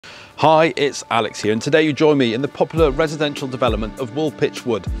Hi, it's Alex here, and today you join me in the popular residential development of Woolpitch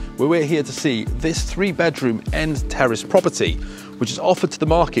Wood, where we're here to see this 3-bedroom end terrace property, which is offered to the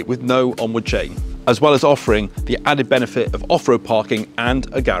market with no onward chain, as well as offering the added benefit of off-road parking and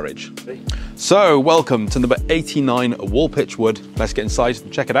a garage. So, welcome to number 89 Woolpitch Wood. Let's get inside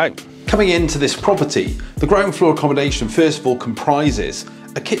and check it out. Coming into this property, the ground floor accommodation first of all comprises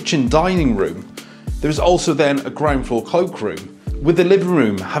a kitchen dining room. There is also then a ground floor cloakroom, with the living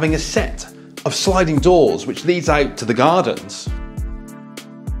room having a set of sliding doors which leads out to the gardens.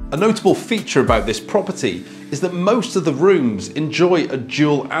 A notable feature about this property is that most of the rooms enjoy a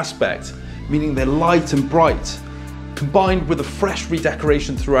dual aspect, meaning they're light and bright. Combined with a fresh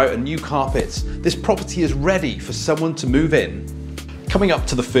redecoration throughout and new carpets, this property is ready for someone to move in. Coming up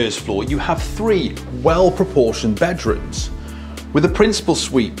to the first floor, you have 3 well-proportioned bedrooms, with the principal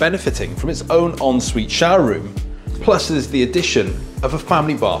suite benefiting from its own ensuite shower room. Plus there's the addition of a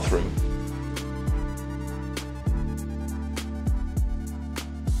family bathroom.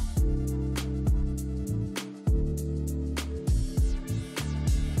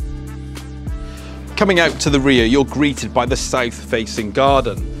 Coming out to the rear, you're greeted by the south-facing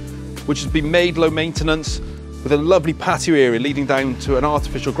garden, which has been made low maintenance with a lovely patio area leading down to an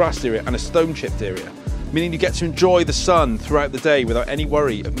artificial grass area and a stone-chipped area, meaning you get to enjoy the sun throughout the day without any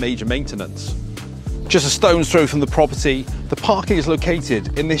worry of major maintenance. Just a stone's throw from the property, the parking is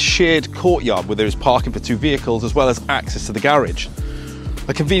located in this shared courtyard where there is parking for 2 vehicles as well as access to the garage.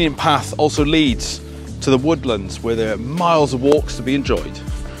 A convenient path also leads to the woodlands where there are miles of walks to be enjoyed.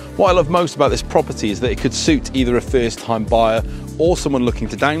 What I love most about this property is that it could suit either a first-time buyer or someone looking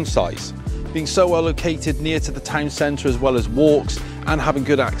to downsize. Being so well located near to the town centre as well as walks and having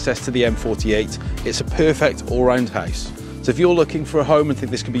good access to the M48, it's a perfect all-round house. So if you're looking for a home and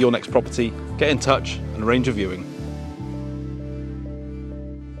think this could be your next property, get in touch and arrange a viewing.